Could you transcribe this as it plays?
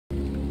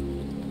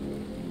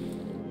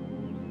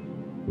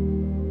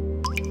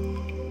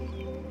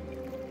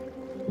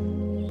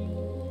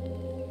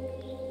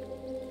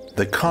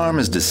The calm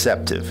is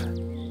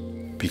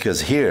deceptive, because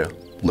here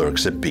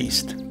lurks a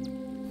beast,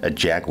 a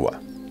Jaguar,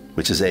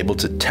 which is able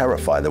to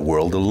terrify the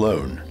world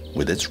alone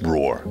with its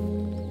roar.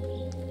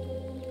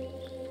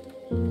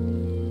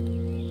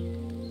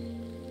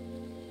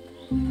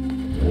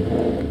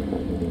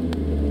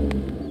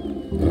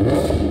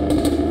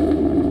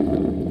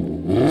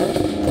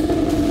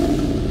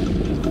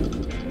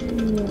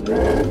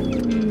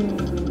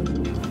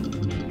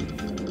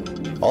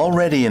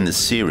 Already in the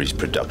series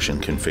production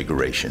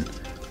configuration,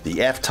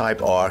 the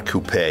F-Type R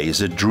Coupe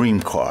is a dream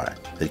car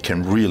that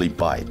can really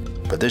bite.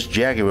 But this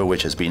Jaguar,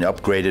 which has been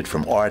upgraded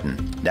from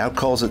ARDEN, now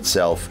calls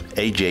itself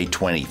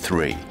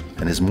AJ23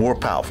 and is more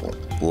powerful,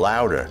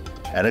 louder,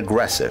 and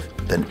aggressive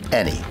than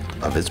any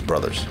of its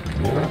brothers.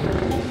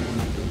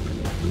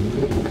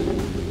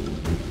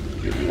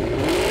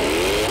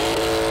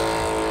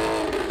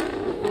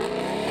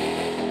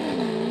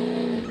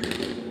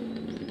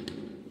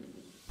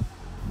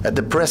 At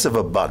the press of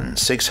a button,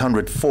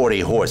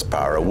 640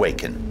 horsepower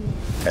awaken,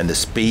 and the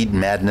speed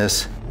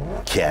madness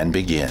can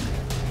begin.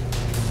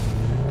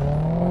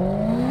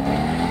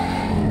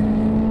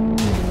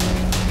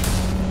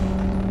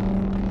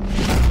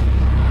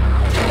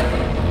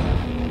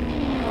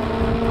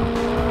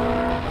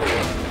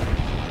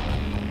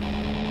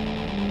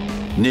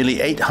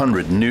 Nearly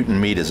 800 Newton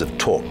meters of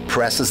torque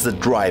presses the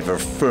driver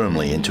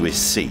firmly into his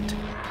seat.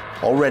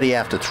 Already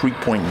after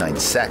 3.9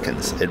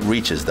 seconds, it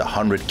reaches the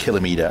 100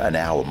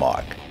 km/h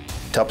mark.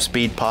 Top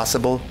speed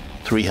possible,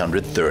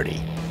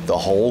 330. The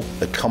whole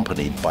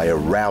accompanied by a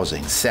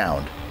rousing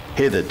sound,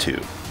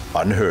 hitherto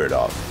unheard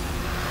of.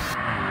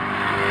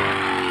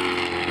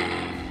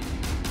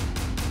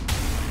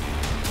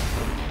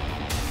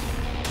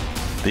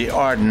 The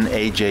ARDEN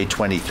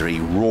AJ23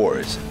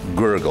 roars,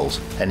 gurgles,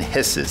 and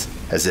hisses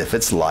as if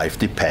its life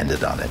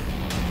depended on it.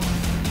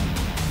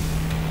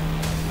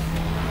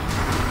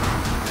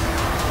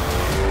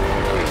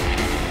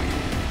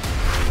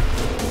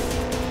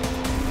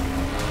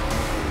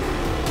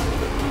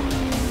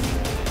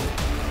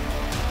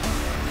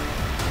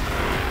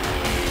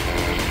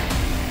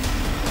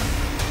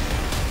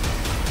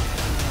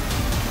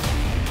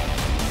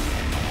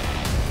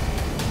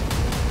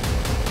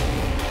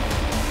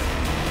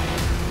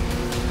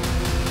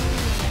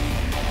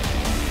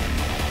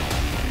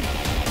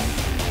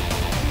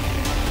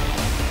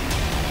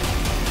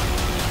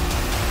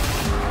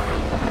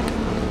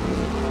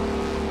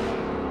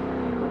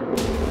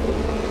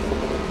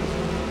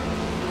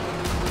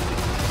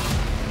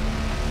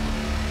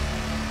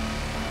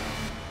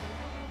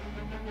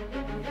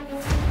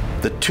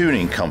 The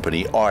tuning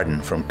company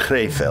ARDEN from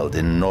Krefeld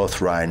in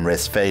North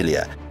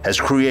Rhine-Westphalia has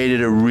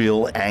created a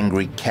real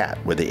angry cat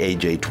with the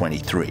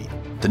AJ23.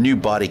 The new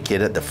body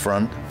kit at the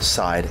front,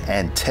 side,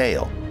 and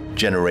tail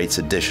generates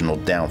additional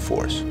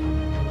downforce.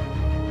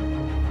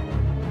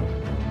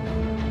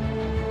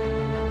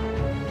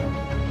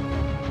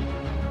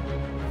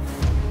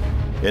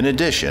 In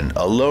addition,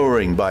 a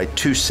lowering by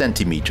 2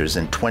 centimeters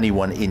and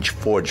 21-inch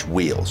forged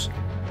wheels.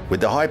 With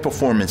the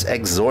high-performance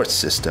exhaust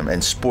system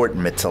and sport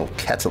metal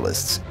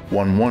catalysts,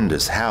 one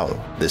wonders how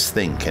this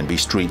thing can be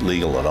street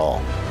legal at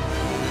all.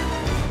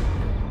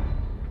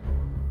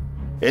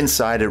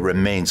 Inside, it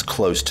remains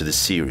close to the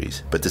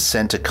series, but the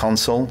center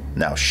console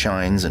now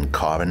shines in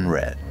carbon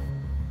red.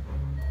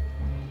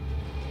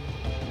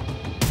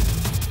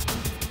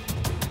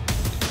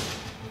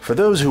 For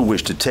those who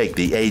wish to take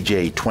the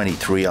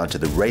AJ23 onto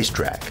the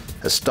racetrack,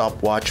 a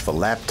stopwatch for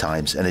lap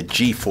times and a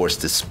G-force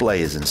display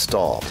is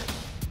installed.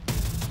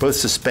 Both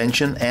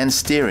suspension and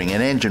steering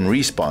and engine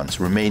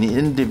response remain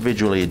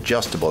individually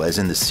adjustable as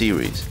in the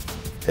series.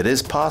 It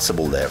is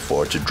possible,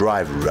 therefore, to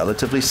drive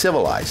relatively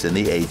civilized in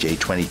the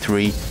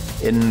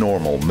AJ23 in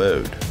normal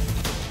mode.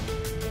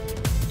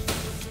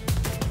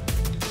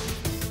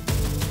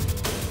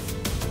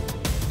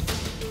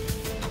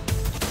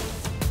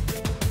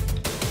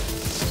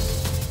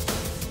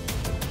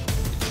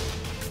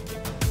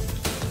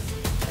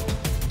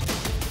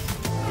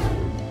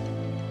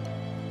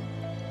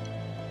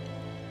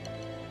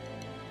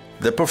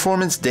 The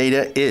performance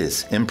data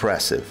is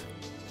impressive.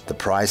 The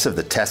price of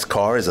the test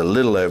car is a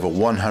little over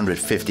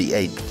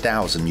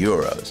 158,000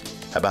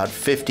 euros, about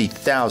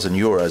 50,000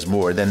 euros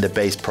more than the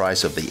base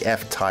price of the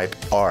F-Type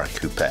R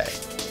Coupe.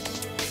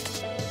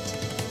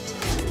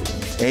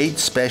 8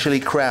 specially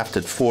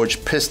crafted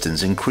forged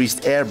pistons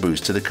increased air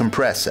boost to the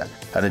compressor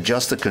and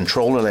adjust the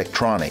control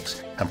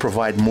electronics and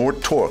provide more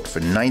torque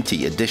for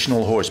 90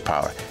 additional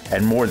horsepower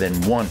and more than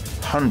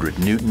 100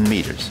 Newton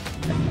meters.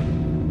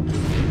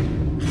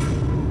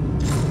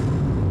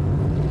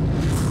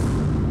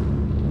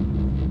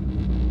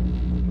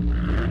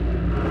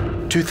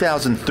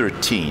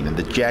 2013, and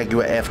the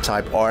Jaguar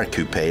F-Type R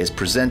Coupe is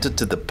presented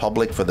to the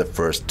public for the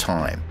first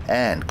time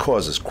and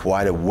causes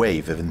quite a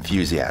wave of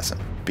enthusiasm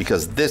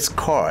because this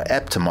car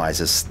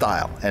epitomizes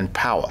style and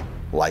power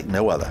like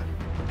no other.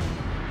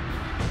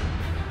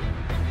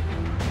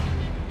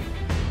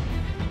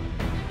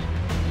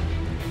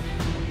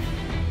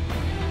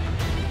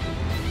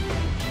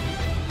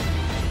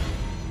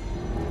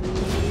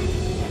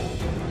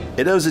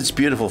 It owes its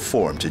beautiful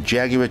form to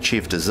Jaguar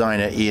chief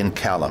designer Ian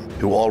Callum,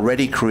 who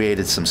already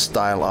created some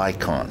style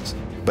icons.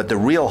 But the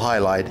real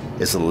highlight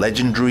is the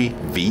legendary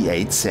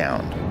V8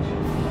 sound.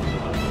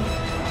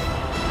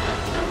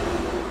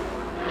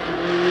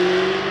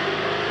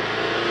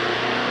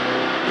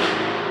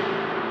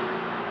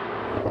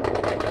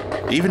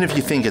 Even if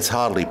you think it's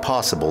hardly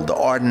possible, the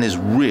ARDEN is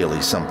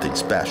really something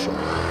special.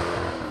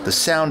 The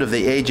sound of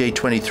the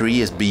AJ23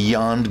 is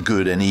beyond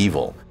good and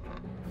evil.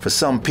 For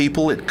some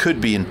people, it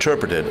could be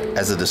interpreted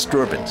as a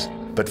disturbance,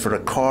 but for a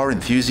car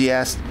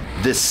enthusiast,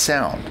 this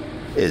sound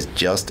is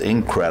just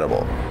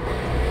incredible.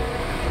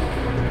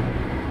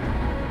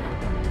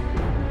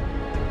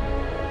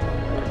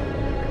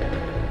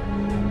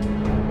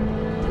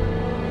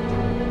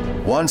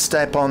 One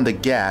step on the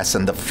gas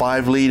and the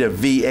 5-liter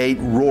V8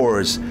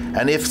 roars,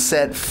 and if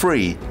set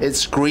free, it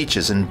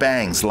screeches and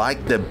bangs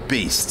like the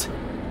beast.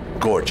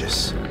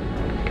 Gorgeous.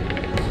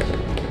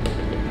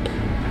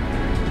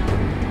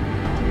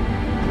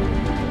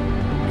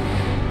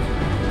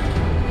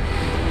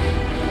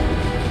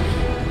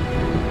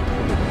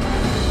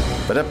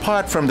 But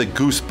apart from the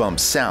goosebump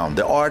sound,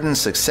 the ARDEN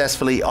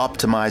successfully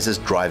optimizes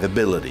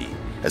drivability.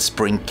 A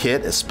spring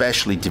kit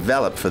especially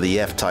developed for the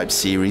F-Type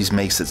series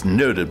makes it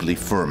notably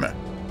firmer.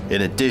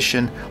 In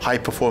addition,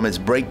 high-performance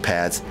brake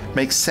pads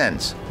make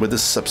sense with a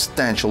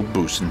substantial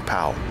boost in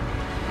power.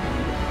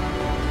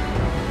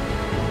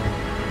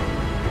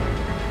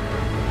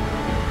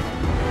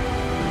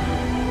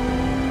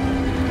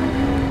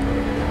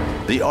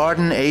 The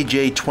ARDEN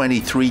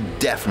AJ23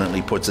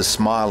 definitely puts a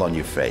smile on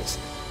your face,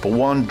 but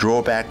one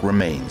drawback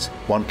remains.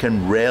 One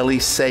can rarely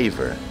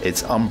savor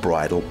its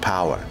unbridled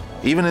power.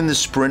 Even in the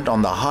sprint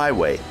on the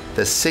highway,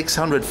 the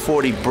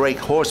 640 brake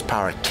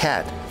horsepower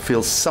Cat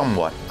feels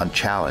somewhat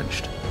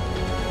unchallenged.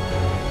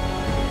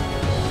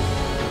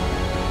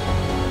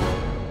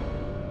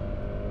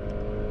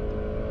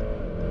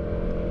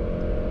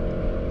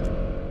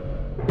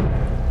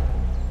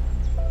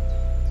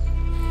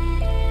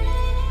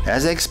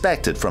 As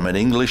expected from an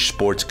English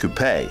sports coupe,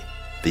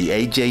 the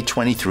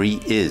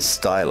AJ23 is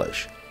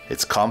stylish.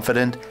 It's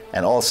confident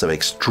and also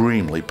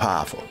extremely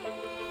powerful.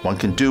 One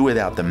can do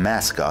without the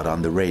mascot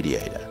on the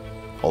radiator,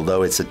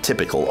 although it's a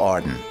typical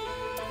ARDEN.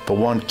 But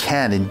one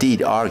can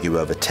indeed argue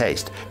over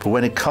taste, but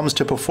when it comes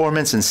to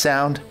performance and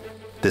sound,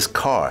 this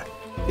car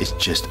is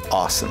just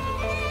awesome.